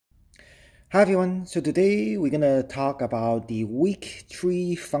Hi everyone, so today we're gonna talk about the weak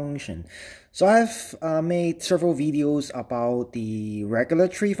tree function. So I've made several videos about the regular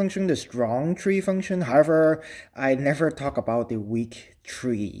tree function, the strong tree function. However, I never talk about the weak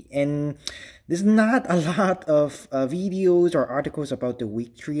tree. And there's not a lot of videos or articles about the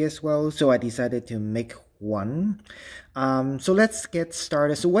weak tree as well, so I decided to make one. So let's get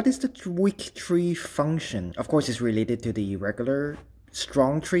started. So what is the weak tree function? Of course, it's related to the regular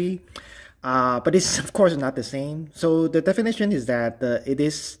strong tree. But it's of course not the same. So the definition is that it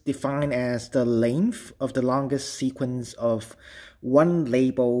is defined as the length of the longest sequence of one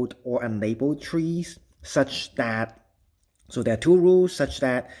labeled or unlabeled trees such that, so there are two rules such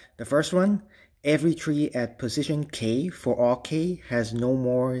that the first one, every tree at position k for all k has no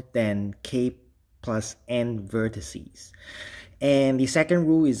more than k plus n vertices. And the second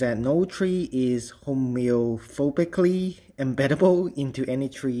rule is that no tree is homeophobically embeddable into any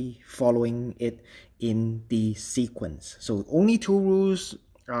tree following it in the sequence. So only two rules.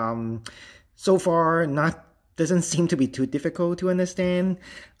 So far, not doesn't seem to be too difficult to understand.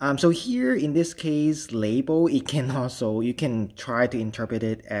 So here in this case, label, it can also, you can try to interpret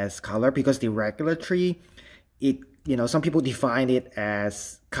it as color, because the regular tree, some people define it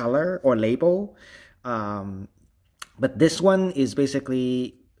as color or label. But this one is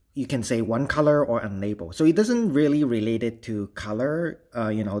basically, you can say one color or unlabeled. So it doesn't really relate it to color.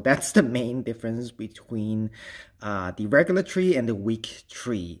 That's the main difference between the regular tree and the weak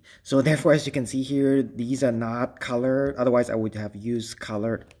tree. So therefore, as you can see here, these are not colored. Otherwise, I would have used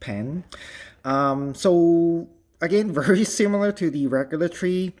colored pen. So again, very similar to the regular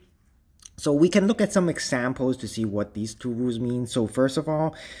tree. So we can look at some examples to see what these two rules mean. So first of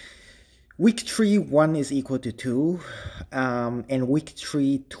all, weak tree 1 is equal to 2, and weak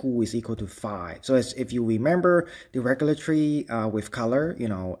tree 2 is equal to 5. So as if you remember the regular tree with color,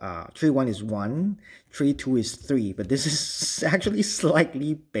 tree 1 is 1, tree 2 is 3, but this is actually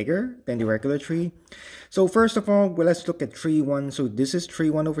slightly bigger than the regular tree. So first of all, well, let's look at tree 1. So this is tree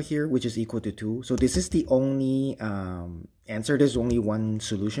 1 over here, which is equal to 2. So this is the only answer. There's only one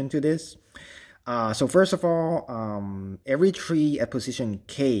solution to this. So first of all, every tree at position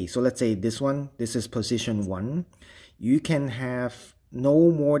k, so let's say this one, this is position 1, you can have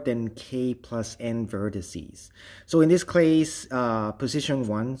no more than k plus n vertices. So in this case, position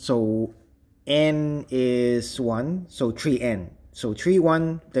 1, so n is 1, so tree n. So tree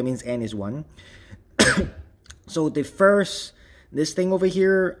 1, that means n is 1. So the first, this thing over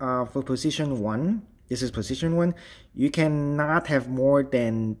here, for position 1, this is position 1, you cannot have more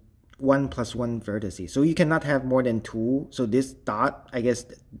than 1 plus 1 vertices. So you cannot have more than 2. So this dot, I guess,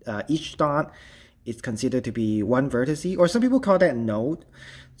 each dot is considered to be 1 vertice, or some people call that node.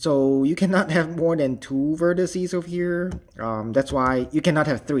 So you cannot have more than 2 vertices over here. That's why you cannot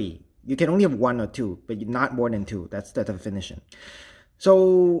have 3. You can only have 1 or 2, but not more than 2. That's the definition.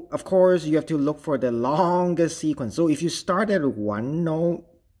 So of course, you have to look for the longest sequence. So if you start at 1 node,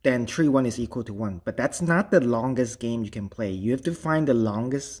 then tree 1 is equal to 1. But that's not the longest game you can play. You have to find the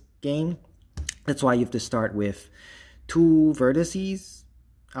longest game. That's why you have to start with 2 vertices.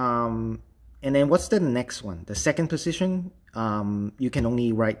 And then what's the next one? The second position, you can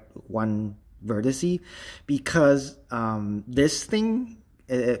only write 1 vertice, because this thing,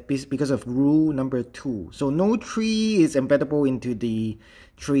 because of rule number 2. So no tree is embeddable into the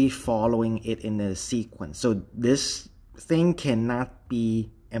tree following it in a sequence. So this thing cannot be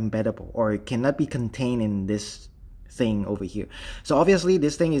embeddable, or it cannot be contained in this thing over here. So obviously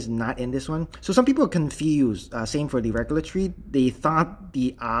this thing is not in this one. So some people are confused. Same for the regular tree. They thought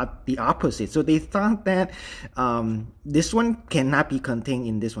the opposite. So they thought that this one cannot be contained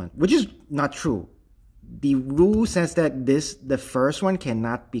in this one, which is not true. The rule says that the first one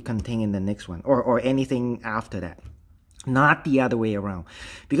cannot be contained in the next one, or anything after that. Not the other way around.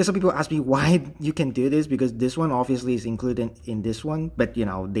 Because some people ask me why you can do this, because this one obviously is included in this one, but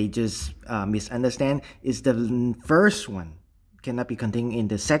they just misunderstand. Is the first one cannot be contained in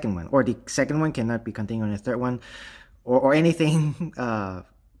the second one, or the second one cannot be contained in the third one, or anything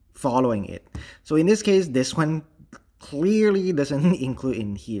following it. So in this case, this one clearly doesn't include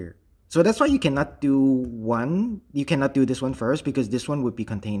in here. So that's why you cannot do this one first, because this one would be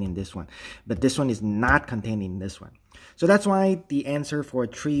contained in this one. But this one is not contained in this one. So that's why the answer for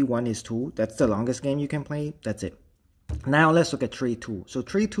tree 1 is 2. That's the longest game you can play. That's it. Now let's look at tree 2. So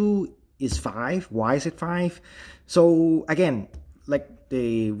tree 2 is 5. Why is it 5? So again, like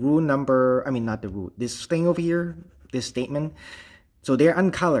the rule number, not the rule, this thing over here, this statement, so they're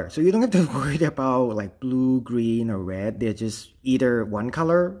uncolored. So you don't have to worry about like blue, green, or red. They're just either one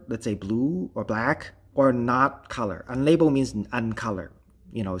color, let's say blue or black, or not color. Unlabeled means uncolored.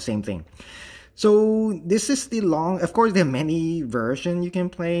 you know, same thing. So this is the long, of course there are many versions you can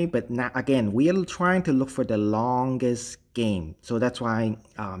play, but now again we are trying to look for the longest game. So that's why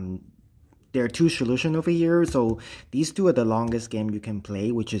there are two solutions over here. So these two are the longest game you can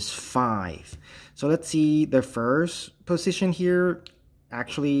play, which is 5. So let's see the first position here.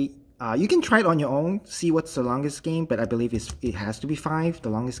 Actually, you can try it on your own, see what's the longest game, but I believe it has to be 5, the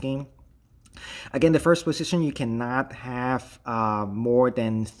longest game. Again, the first position, you cannot have more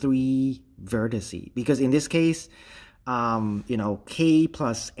than 3 vertices, because in this case, you know, k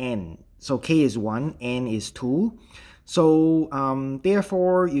plus n. So k is 1, n is 2. So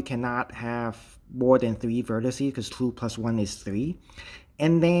therefore, you cannot have more than 3 vertices, because 2 plus 1 is 3.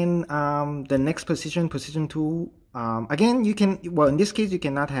 And then the next position, position 2, again, you can, well, in this case, you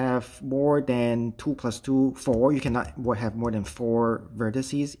cannot have more than 2 plus 2, 4. You cannot have more than 4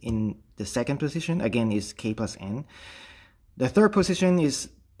 vertices in the second position. Again, is k plus n. The third position is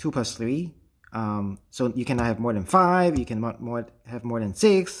 2 plus 3. So you cannot have more than 5. You cannot have more than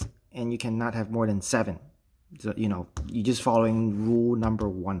 6. And you cannot have more than 7. So, you know, you're just following rule number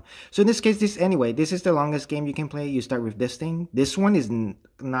 1. So in this case, this is the longest game you can play. You start with this thing. This one is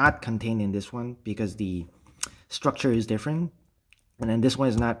not contained in this one because the structure is different. And then this one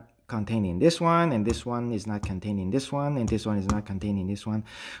is not contained in this one, and this one is not contained in this one, and this one is not contained in this one,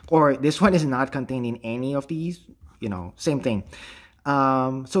 or this one is not contained in any of these, you know, same thing.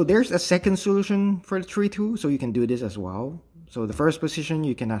 So there's a second solution for the tree too, so you can do this as well. So the first position,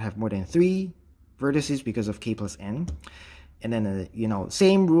 you cannot have more than 3 vertices because of k plus n. And then, you know,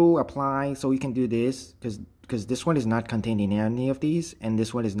 same rule apply. So you can do this because this one is not contained in any of these, and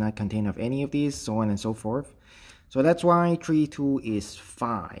this one is not contained of any of these, so on and so forth. So that's why tree 2 is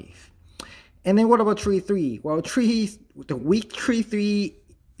 5. And then what about tree 3? Well, the weak tree 3,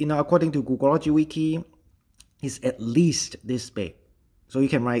 you know, according to Googleology Wiki, is at least this big. So you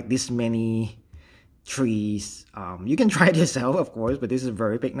can write this many trees. You can try it yourself, of course, but this is a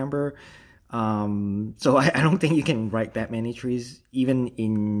very big number. So I don't think you can write that many trees even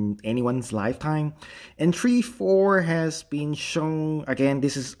in anyone's lifetime. And tree 4 has been shown, again,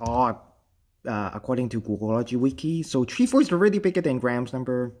 this is odd according to Googleology Wiki. So tree 4 is already bigger than Graham's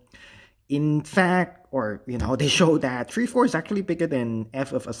number. In fact, or, you know, they show that tree 4 is actually bigger than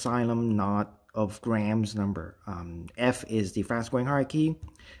f of asylum, not of Graham's number. F is the fast growing hierarchy.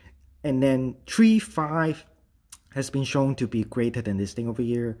 And then tree 5 has been shown to be greater than this thing over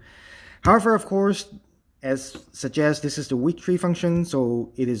here. However, of course, as suggests, this is the weak tree function,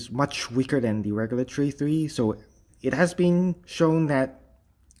 so it is much weaker than the regular tree 3. So it has been shown that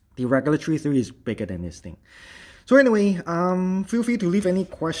the regular tree 3 is bigger than this thing. So anyway, feel free to leave any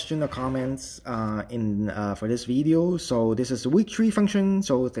question or comments for this video. So this is the weak tree function.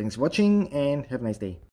 So thanks for watching and have a nice day.